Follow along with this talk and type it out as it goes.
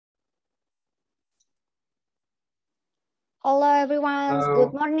Hello everyone, good Hello,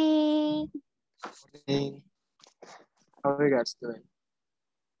 morning. morning. How are you guys doing?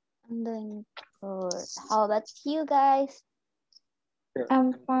 I'm doing good. How about you guys? Good. I'm I'm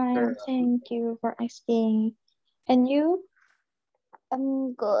very fine, well. thank you for asking. And you?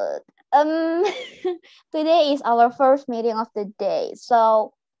 I'm good. Um, today is our first meeting of the day.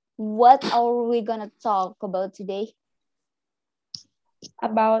 So, what are we gonna talk about today?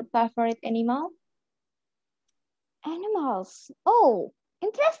 About favorite animal? Animals. Oh,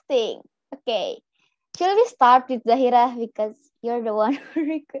 interesting. Okay, shall we start with Zahira because you're the one who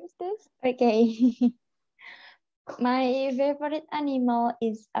requested? Okay. My favorite animal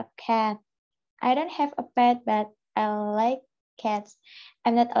is a cat. I don't have a pet, but I like cats.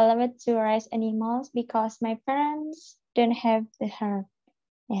 I'm not allowed to raise animals because my parents don't have the heart.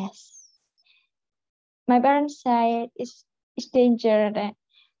 Yes. My parents say it's dangerous.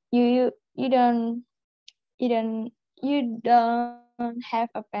 You don't you don't you don't have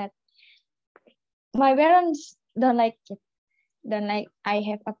a pet. My parents don't like it. Don't like I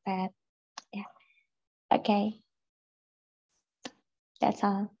have a pet. Yeah. Okay. That's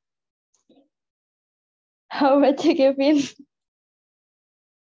all. How about you, Kevin?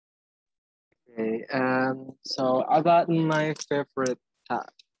 Okay. So about my favorite cat,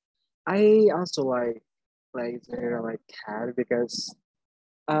 I also like cat because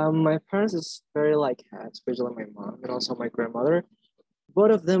my parents is very like cat, especially my mom and also my grandmother.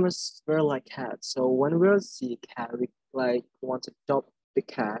 Both of them is very like cats. So when we see a cat, we like want to adopt the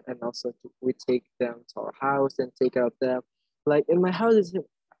cat, and also we take them to our house and take care of them. Like in my house,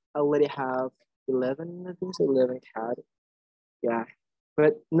 I already have 11, I think so, 11 cat. Yeah,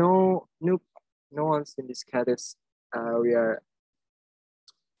 but no one's in this cat is we are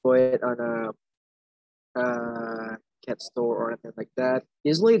put on a cat store or anything like that.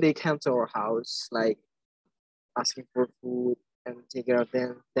 Usually they come to our house like asking for food and take care of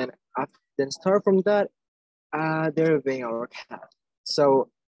them. Then start from that, they're being our cat. So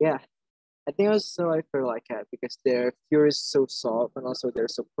yeah, I think also I feel like cat because their fur is so soft and also they're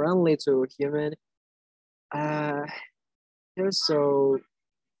so friendly to human. Uh, they're so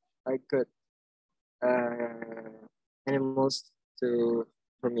good animals to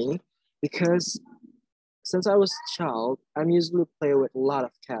for me because since I was a child, I'm usually play with a lot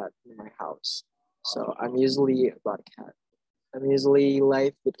of cat in my house. So I'm usually about cat. I'm usually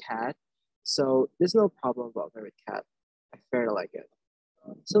live with cat. So there's no problem about me with cat. I fairly like it.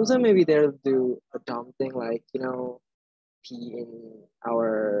 Sometimes maybe they'll do a dumb thing like, pee in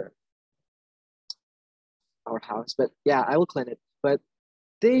our house. But yeah, I will clean it. But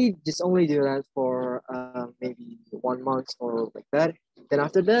they just only do that for maybe 1 month or like that. Then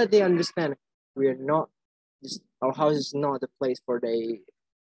after that, they understand we are not just our house is not the place for they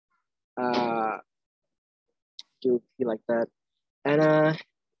uh to be like that. And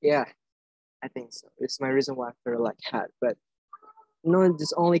yeah, I think so. It's my reason why I feel like cat. But not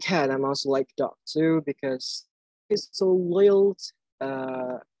just only cat, I'm also like dog too because dog is so loyal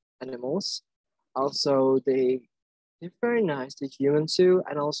uh animals. Also they're very nice to humans too,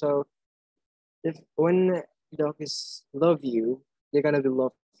 and also if when dog is love you, they're gonna be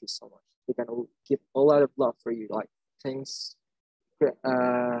love you so much. They're gonna give a lot of love for you, like things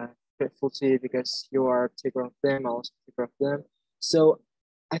grateful to you because you are taker of them, also taker of them. So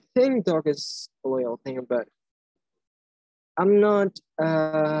I think dog is a loyal thing, but I'm not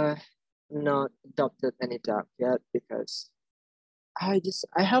adopted any dog yet because I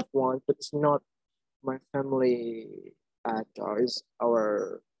have one, but it's not my family dog. It's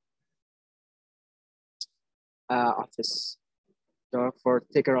our office dog for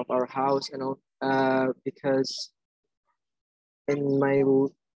take care of our house and all. Because in my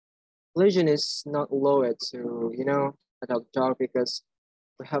religion is not allowed to adopt dog because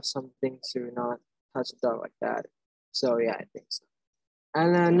we have something to not touch a dog like that. So yeah, I think so.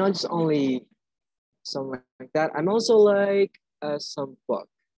 And not just only something like that. I'm also like some book.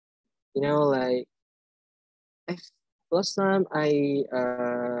 Like I, last time I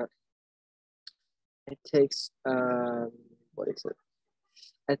takes what is it?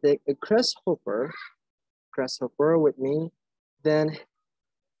 I take a grasshopper with me. Then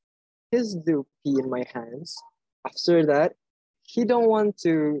his do pee in my hands. After that, he don't want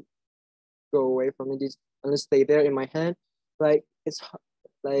to go away from me. Just want to stay there in my hand. Like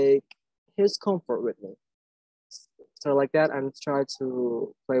like his comfort with me. So like that, I'm trying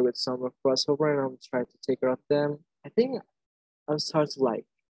to play with some of grasshopper and I'm trying to take care of them. I think I'll start to like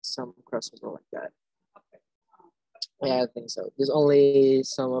some grasshopper like that. Yeah, I think so. There's only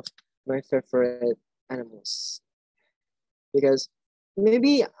some of my favorite animals because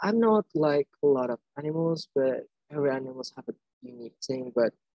maybe I'm not like a lot of animals, but every animals have a unique thing,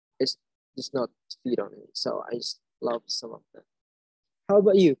 but it's just not feed on me. So I just love some of them. How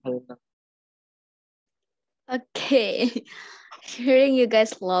about you, Helena? Okay. Hearing you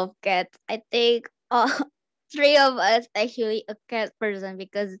guys love cats, I think three of us actually a cat person,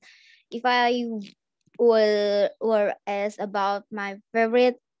 because if I were asked about my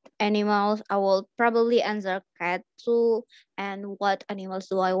favorite animals, I will probably answer cat too. And what animals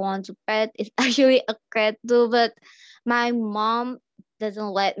do I want to pet? It's actually a cat too, but my mom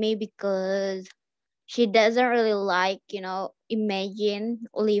doesn't let me because she doesn't really like, imagine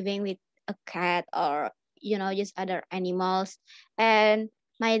living with a cat or, just other animals. And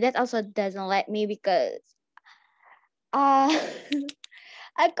my dad also doesn't let me because uh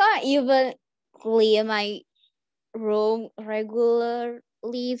I can't even clean my room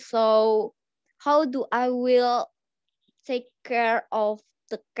regularly. So how do I will take care of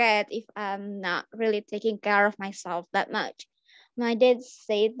the cat if I'm not really taking care of myself that much? My dad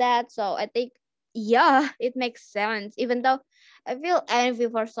said that, so I think yeah, it makes sense. Even though I feel envy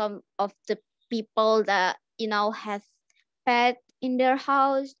for some of the people that have pet in their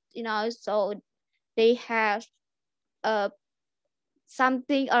house, so they have uh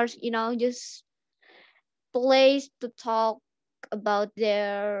something, or just place to talk about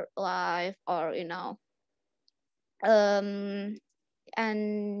their life, or um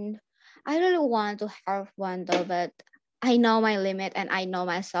and I really want to have one though, but I know my limit and I know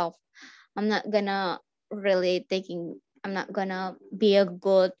myself. I'm not gonna I'm not gonna be a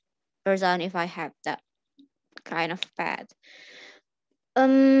good person if I have that kind of pet.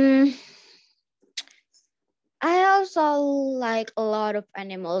 um I also like a lot of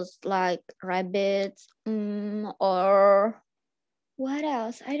animals like rabbits, or what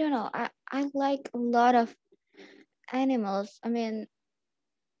else? I don't know. I like a lot of animals. I mean,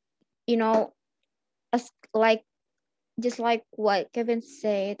 you know, like just like what Kevin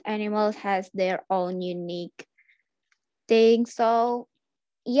said, animals has their own unique thing. So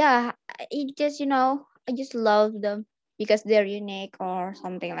yeah, it just I just love them because they're unique or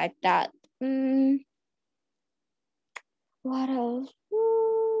something like that. What else?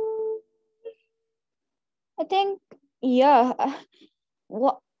 I think yeah.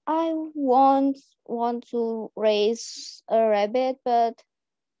 What I want to raise a rabbit, but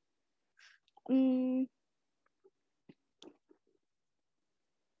um,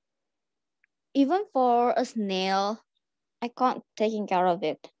 even for a snail, I can't taking care of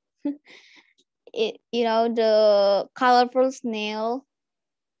it. The colorful snail.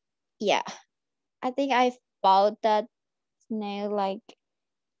 Yeah, I think I've bought that snail like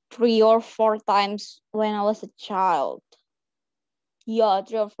 3 or 4 times when I was a child. Yeah,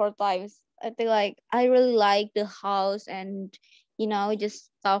 3 or 4 times. I think like I really like the house and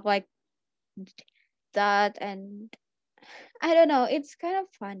just stuff like that, and I don't know. It's kind of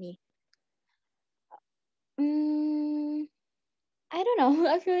funny. Mm, I don't know.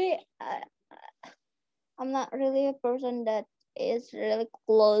 Actually, I'm not really a person that is really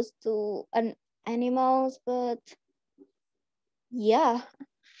close to an animals, but yeah.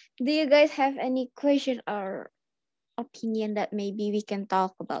 Do you guys have any question or opinion that maybe we can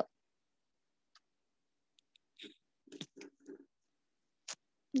talk about?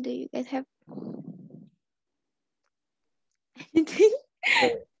 Do you guys have anything?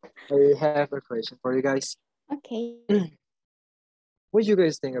 I have a question for you guys. Okay. What do you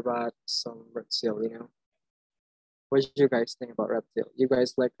guys think about some reptile? What do you guys think about reptile? You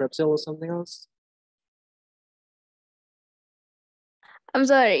guys like reptile or something else? I'm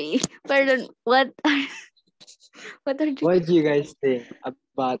sorry. Pardon. What? What are you? What do you guys think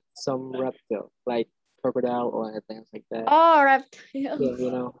about some reptile, like crocodile or anything like that? Oh, Yeah,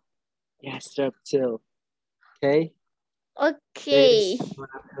 reptile. yes, reptile. Okay, Okay. guys,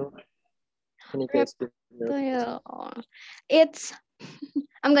 can you guys give me your opinion? Reptile. It's.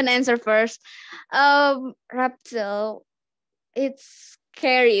 I'm gonna answer first. Reptile. It's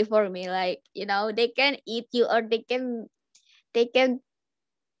scary for me. Like they can eat you, or they can they can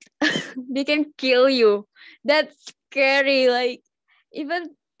kill you. That's scary. Like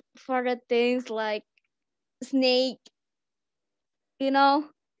even for the things like snake, you know,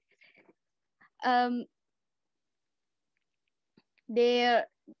 um, they're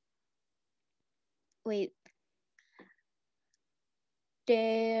wait,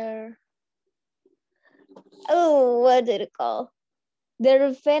 they're what did it call?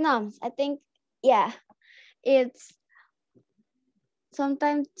 They're venoms. I think yeah. It's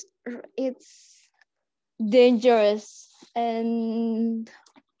sometimes it's dangerous, and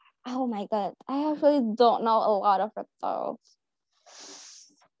oh my god, I actually don't know a lot of reptiles.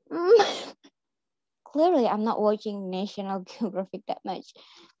 Mm, clearly I'm not watching National Geographic that much.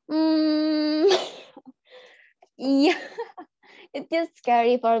 Mm, yeah, it's just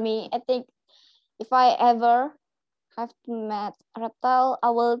scary for me. I think if I ever have to meet a reptile, I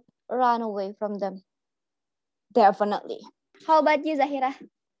will run away from them. Definitely. How about you, Zahira?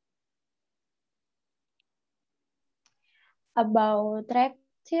 About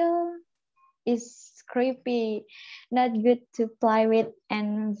reptile is creepy, not good to play with,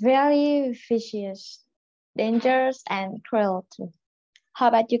 and very vicious, dangerous, and cruel too. How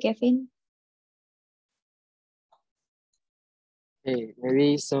about you, Kevin? Hey,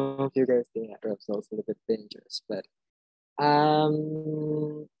 maybe some of you guys think that reptiles are a little bit dangerous, but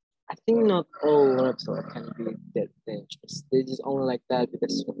I think not all reptiles can be that dangerous. They just only like that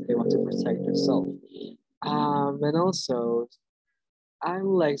because they want to protect themselves. And also I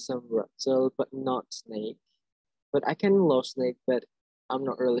like some reptile, but not snake. But I can love snake, but I'm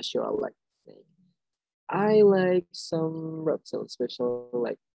not really sure I like snake. I like some reptiles, especially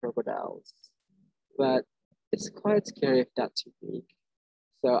like crocodiles, but it's quite scary if that's too big.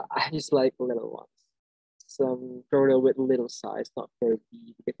 So I just like little ones. Some crocodile with little size, not very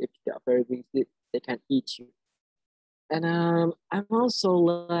big. Because if they are very big, they can eat you. And I'm also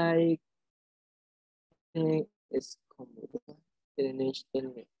like, I think it's Komodo in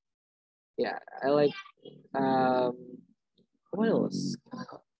yeah. I like um what else?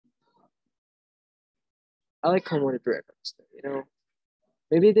 I like Komodo dragons.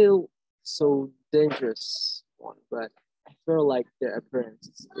 Maybe they're so dangerous one, but I feel like their appearance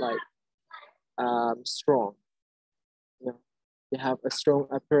is like strong. You know, they have a strong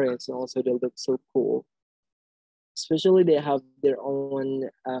appearance and also they look so cool. Especially they have their own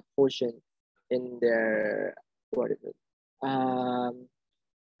portion in their what is it? I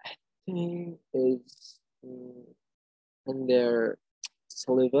think is in their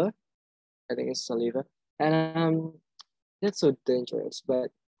saliva. I think it's saliva, and that's so dangerous.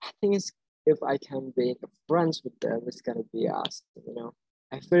 But I think it's if I can be friends with them, it's gonna be awesome.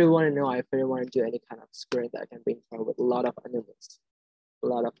 I really want to know. I really want to do any kind of experience that I can be in front with a lot of animals, a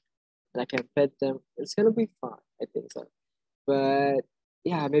lot of, and I can pet them. It's gonna be fun. I think so. But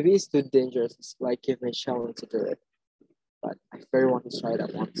yeah, maybe it's too dangerous. It's like give me a challenge to do it. But I very want to try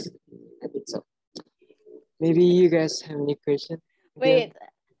that once. I think so. Maybe you guys have any question? Wait,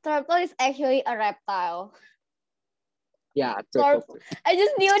 turtle is actually a reptile. Yeah, turtle. I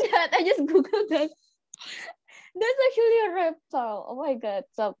just knew that. I just googled that. That's actually a reptile. Oh my god.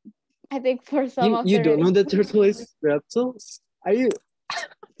 So I think for some of You the don't know that turtle is reptiles? Are you?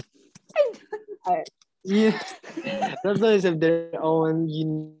 I, yeah, reptiles have their own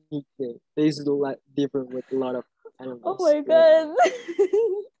unique thing. They is a lot different with a lot of animals. Oh my god.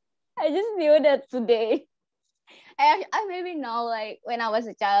 I just knew that today. I maybe know like when I was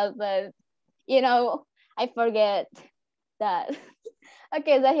a child, but I forget that.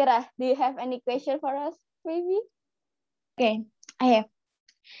 Okay, Zahira, do you have any question for us, maybe? Okay, I have.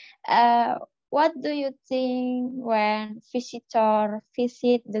 Uh, what do you think when visitors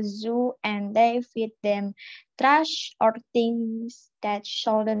visit the zoo and they feed them trash or things that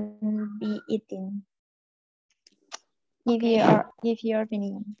shouldn't be eaten? Okay. Give your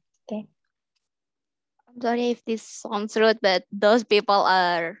opinion. Okay. I'm sorry if this sounds rude, but those people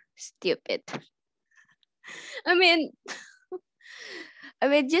are stupid. I mean,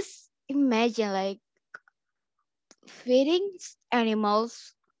 just imagine like feeding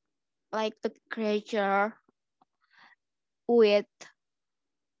animals like the creature with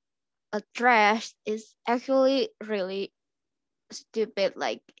a trash is actually really stupid.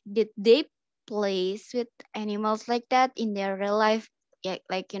 Like, did they place with animals like that in their real life? Yeah,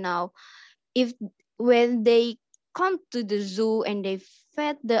 like if when they come to the zoo and they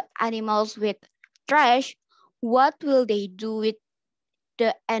fed the animals with trash, what will they do with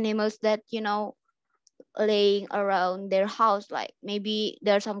the animals that laying around their house? Like maybe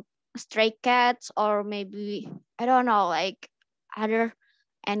there's some stray cats, or maybe I don't know, like other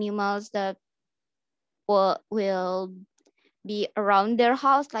animals that will be around their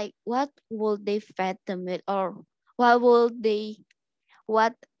house. Like what will they fed them with, or what will they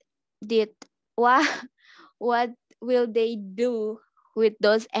what did what what will they do with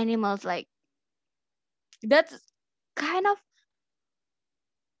those animals? Like that's kind of,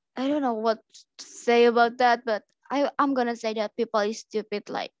 I don't know what to say about that, but I'm gonna say that people is stupid.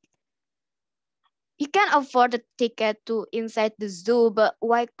 Like you can afford a ticket to inside the zoo, but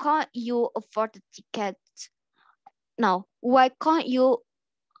why can't you afford the ticket now? Why can't you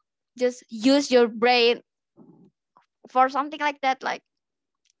just use your brain for something like that? Like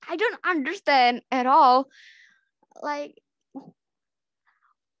I don't understand at all. Like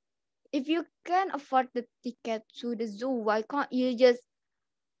if you can afford the ticket to the zoo, why can't you just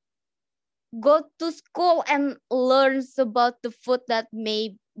go to school and learn about the food that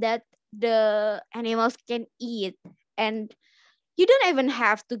the animals can eat? And you don't even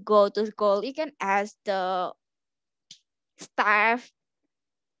have to go to school. You can ask the staff,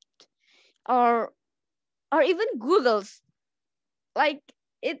 or even Google's. Like,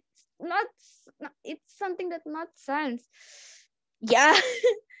 it's not it's something that not sense. Yeah.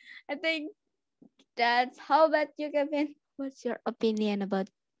 I think that's how about you, Kevin. What's your opinion about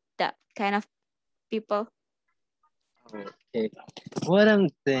that kind of people? Okay. What I'm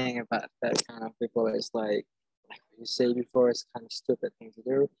saying about that kind of people is like what you say before, it's kind of stupid thing to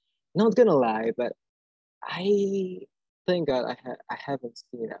do. Not gonna lie, but I thank God I haven't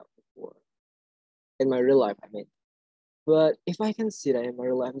seen that before in my real life. I mean, but if I can see that in my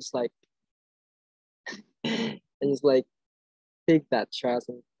real life, it's like and it's like take that trust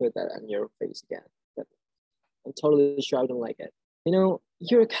and put that on your face again. But I'm totally sure I don't like it. You know,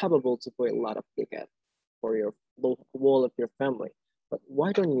 you're capable to put a lot of ticket for your wall of your family, but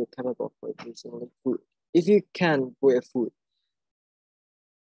why don't you capable for using food? If you can buy food,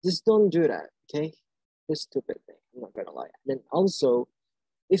 just don't do that, okay? It's a stupid thing. I'm not gonna lie. Then also,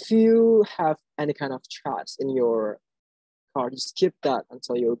 if you have any kind of trust in your car, just keep that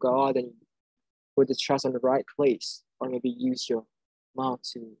until you go out and put the trust on the right place, or maybe use your mouth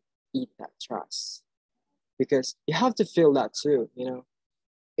to eat that trust. Because you have to feel that too, you know.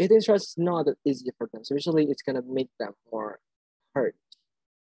 Eating trust is not that easy for them. So usually it's gonna make them more hurt.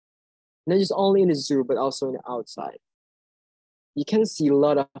 Not just only in the zoo, but also in the outside. You can see a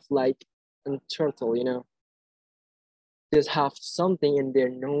lot of like a turtle, you know, just have something in their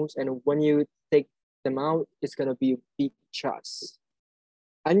nose, and when you take them out, it's gonna be a big trust.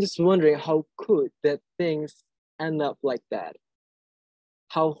 I'm just wondering how could that things end up like that?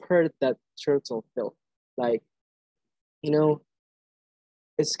 How hurt that turtle feel? Like, you know,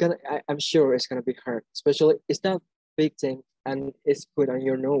 I'm sure it's gonna be hurt, especially it's that big thing and it's put on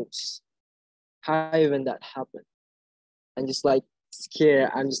your nose. How even that happened? I'm just like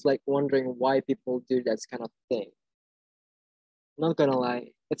scared. I'm just like wondering why people do that kind of thing. Not gonna lie,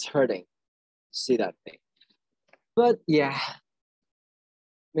 it's hurting to see that thing. But yeah,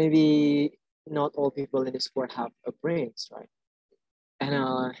 maybe not all people in this world have a brains, right? And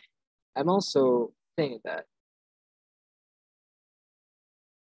I'm also thinking that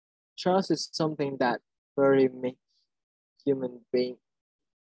trust is something that very make human being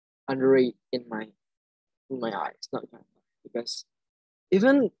underrated in my eyes, not gonna lie. Because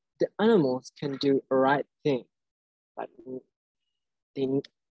even the animals can do a right thing. Like they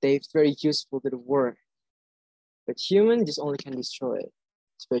they're very useful to the world. But human just only can destroy it.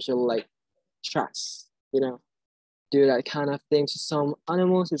 Especially like trust, you know. Do that kind of thing to some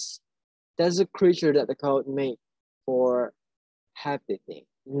animals is that's a creature that the God made for happy thing,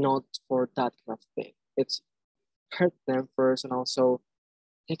 not for that kind of thing. It's hurt them first and also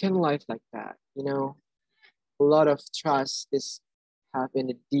they can live like that, you know. A lot of trust is have in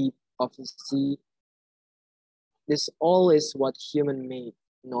the deep of the sea. This all is what human made,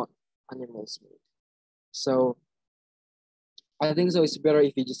 not animals made. So I think so it's better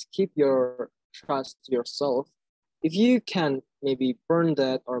if you just keep your trust to yourself. If you can maybe burn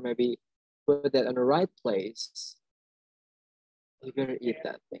that or maybe put that in the right place, you better eat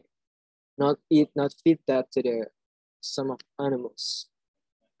that thing. Not feed that to the some of animals.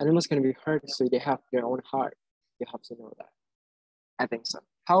 Animals can be hurt, so they have their own heart. You have to know that. I think so.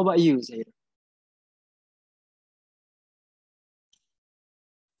 How about you, Zahirah?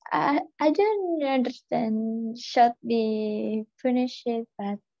 I don't understand. Should be finish it,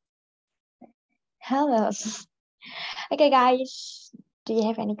 but hello. Okay, guys, do you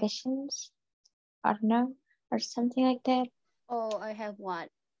have any questions or no or something like that? Oh, I have one.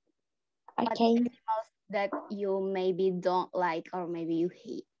 What Okay. animals that you maybe don't like or maybe you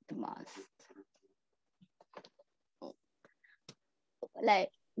hate the most?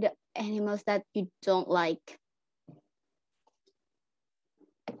 Like the animals that you don't like.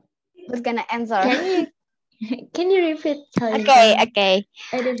 Who's gonna answer? Can you can you repeat, Okay, Talita? okay.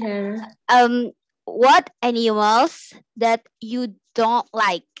 I didn't hear. What animals that you don't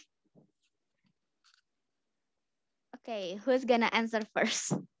like? Okay, who's gonna answer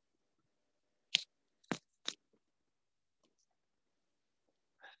first?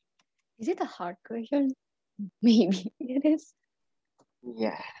 Is it a hard question? Maybe it is.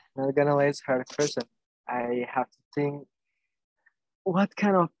 Yeah, not gonna lie, it's a hard question. I have to think what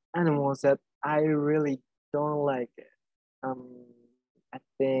kind of animals that I really don't like it. I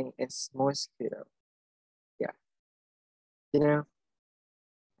think it's mosquito. Yeah, you know,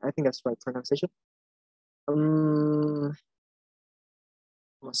 I think that's right pronunciation. Um,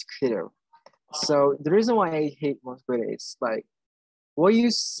 mosquito. So the reason why I hate mosquito is like, why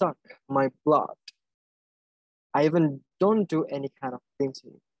you suck my blood? I even don't do any kind of thing to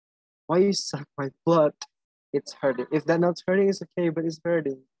you. Why you suck my blood? It's hurting. If that not hurting, it's okay, but it's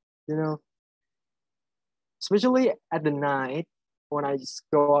hurting. You know, especially at the night when I just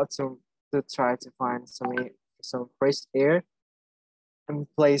go out to try to find some fresh air and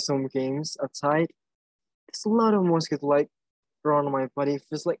play some games outside. There's a lot of mosquitoes like around my body. It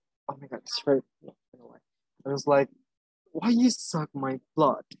feels like, oh my god, it's hurt. I was like, why you suck my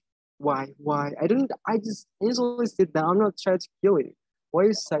blood? Why? Why? I don't. I just instantly sit down. I'm not trying to kill you. Why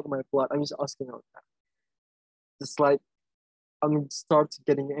you suck my blood? I'm just asking out that. Just like I'm start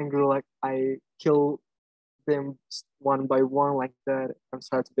getting angry. Like I kill them one by one like that. I'm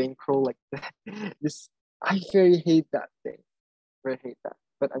start being cruel like that. Just I very hate that thing. Very hate that.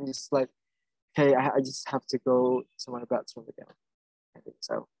 But I'm just like, hey, I just have to go to my bathroom again. I think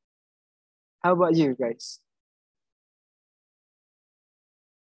so. How about you guys?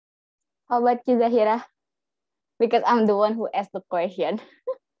 How about you, Zahira? Because I'm the one who asked the question.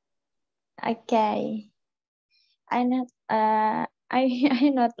 Okay. I not I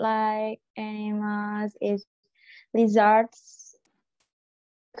not like animals is lizards,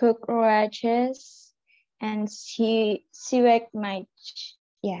 cockroaches, and sea mice.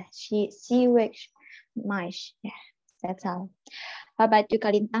 Yeah, sea mice. Yeah, that's all. How about you,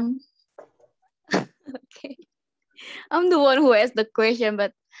 Kalintang? Okay. I'm the one who asked the question,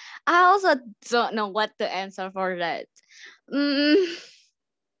 but I also don't know what to answer for that. Mm,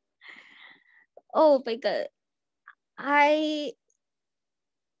 oh my god. I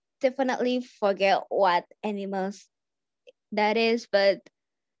definitely forget what animals that is, but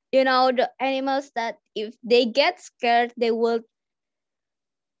you know, the animals that if they get scared, they will,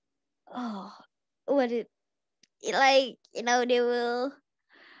 oh, what it, like, you know, they will,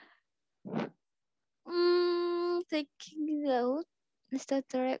 thinking out, is that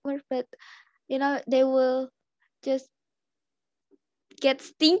the right word? But, you know, they will just get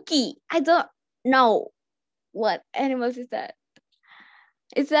stinky. I don't know what animals is that.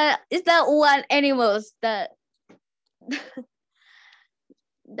 Is that one animals that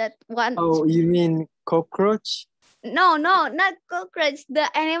that one. Oh, you mean cockroach? No, no, not cockroach. The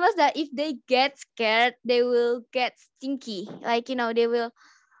animals that if they get scared, they will get stinky. Like, you know, they will,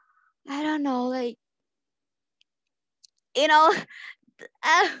 I don't know, like, you know,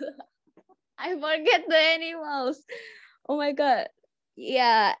 I forget the animals. Oh my god.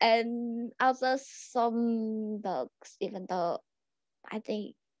 Yeah, and also some dogs, even though I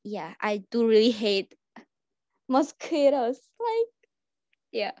think, yeah, I do really hate mosquitoes. Like,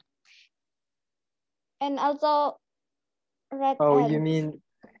 yeah. And also red Oh, you ants. mean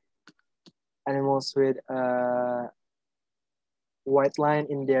animals with white line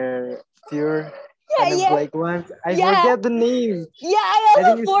in their fur Yeah, and the yeah, black ones? I yeah. forget the name. Yeah, I I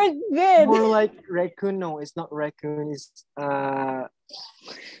think also it's forget. more like raccoon. No, it's not raccoon. It's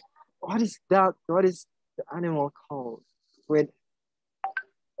what is that? What is the animal called? With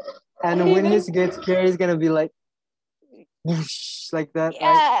and when he gets scared, he's gonna be like whoosh like that, right?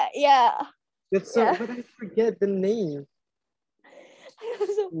 Yeah, yeah, That's so. yeah. But I forget the name. I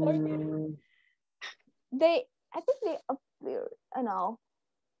also forget. Mm, I think they appear. I know.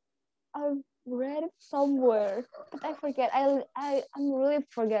 I've read it somewhere, but I forget. I'm really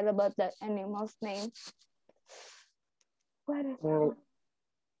forget about that animal's name. What is well,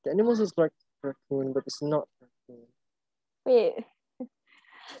 the animals is like raccoon, but it's not raccoon. wait?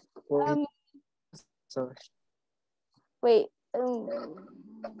 Well, Um, so wait.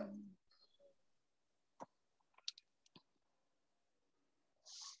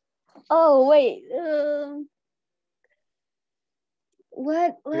 Oh wait. you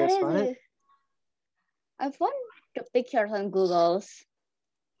What guys is found it? it? I found the pictures on Google's.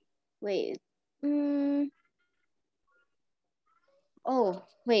 Wait. Mm, oh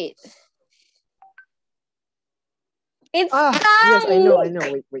wait. It's Ah, yes, I skunk. know.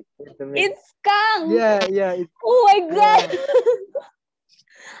 Wait a minute. It's skunk. Yeah, Oh my yeah. god.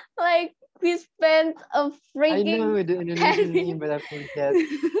 Like we spent a I freaking know the 10 Indonesian name, minutes. but I forget.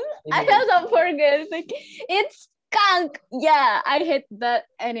 I Anyways, also forget. It's like it's skunk. Yeah, I hate that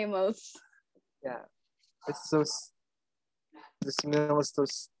animals. yeah, it's so the smell is so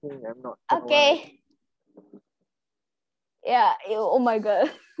sting. I'm not gonna lie. Okay. Yeah. Oh my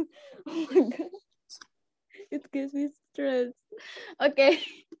god. Oh my god. It gives me stress. Okay.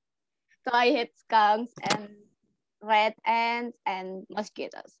 So I hate skunks and red ants and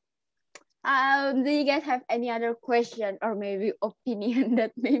mosquitoes. Do you guys have any other question or maybe opinion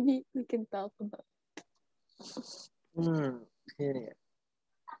that maybe we can talk about? Hmm. Yeah.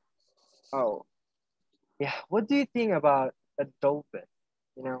 Oh, yeah. What do you think about a dolphin?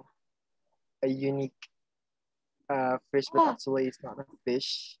 You know, a unique fish, but Oh, actually it's not a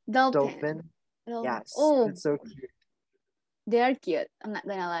fish. dolphin. Dolphin. Yes, Oh, it's so cute. they are cute. I'm not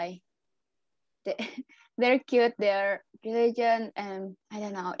gonna lie. They, they're cute. They're intelligent, and I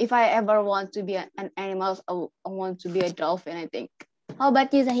don't know. If I ever want to be an animal, I want to be a dolphin. I think. How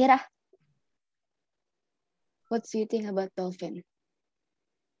about you, Zahira? What do you think about dolphin?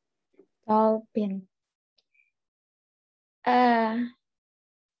 Dolphin. Uh,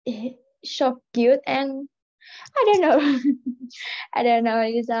 so cute and I don't know. I don't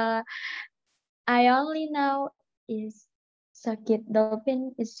know. I only know is so cute.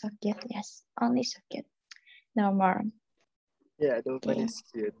 Dolphin is so cute. Yes, only so cute. No more. Yeah, dolphin Okay. is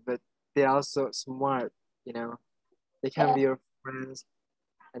cute, but they're also smart. You know, they can Yeah. be your friends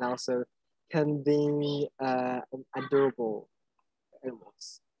and also can be an adorable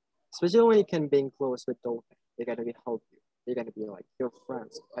animals. Especially when you can be close with dolphin, they're gonna be help you. They're gonna be like your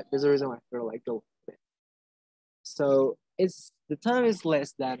friends. Like, there's a reason why I feel like dolphin. So it's the time is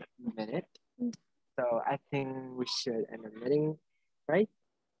less than a minute. So I think we should end the meeting, right?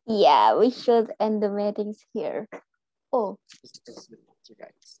 Yeah, we should end the meetings here. Oh, Just with you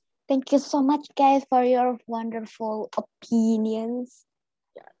guys. thank you so much, guys, for your wonderful opinions.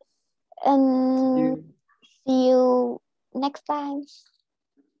 Yeah. See And you. see you next time.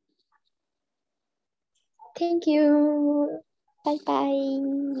 Thank you. Bye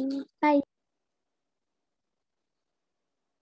bye. Bye.